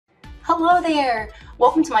Hello there!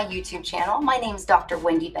 Welcome to my YouTube channel. My name is Dr.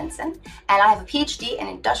 Wendi Benson, and I have a PhD in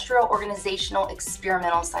Industrial Organizational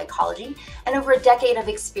Experimental Psychology and over a decade of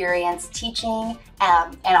experience teaching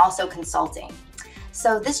and also consulting.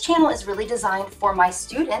 So this channel is really designed for my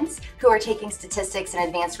students who are taking statistics and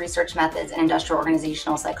advanced research methods in industrial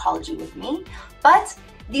organizational psychology with me, but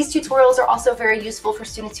these tutorials are also very useful for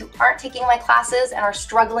students who aren't taking my classes and are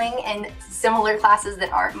struggling in similar classes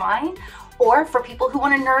that aren't mine, or for people who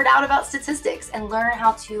want to nerd out about statistics and learn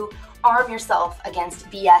how to arm yourself against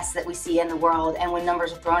BS that we see in the world, and when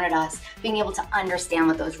numbers are thrown at us, being able to understand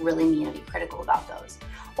what those really mean and be critical about those.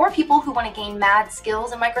 Or people who want to gain mad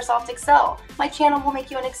skills in Microsoft Excel. My channel will make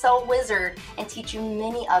you an Excel wizard and teach you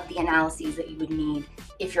many of the analyses that you would need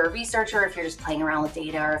if you're a researcher, if you're just playing around with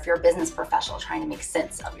data, or if you're a business professional trying to make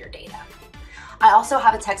sense of your data. I also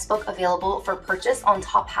have a textbook available for purchase on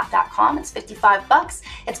tophat.com. It's 55 bucks.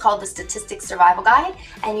 It's called the Statistics Survival Guide,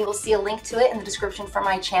 and you will see a link to it in the description for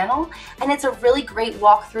my channel. And it's a really great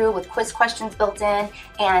walkthrough with quiz questions built in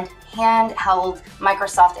and handheld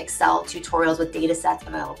Microsoft Excel tutorials with data sets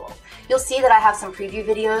available. You'll see that I have some preview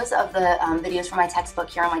videos of the videos from my textbook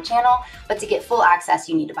here on my channel, but to get full access,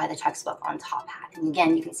 you need to buy the textbook on Top Hat. And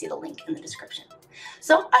again, you can see the link in the description.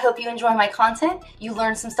 So I hope you enjoy my content, you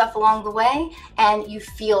learn some stuff along the way, and you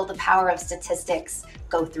feel the power of statistics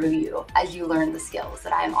go through you as you learn the skills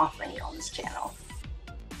that I am offering you on this channel.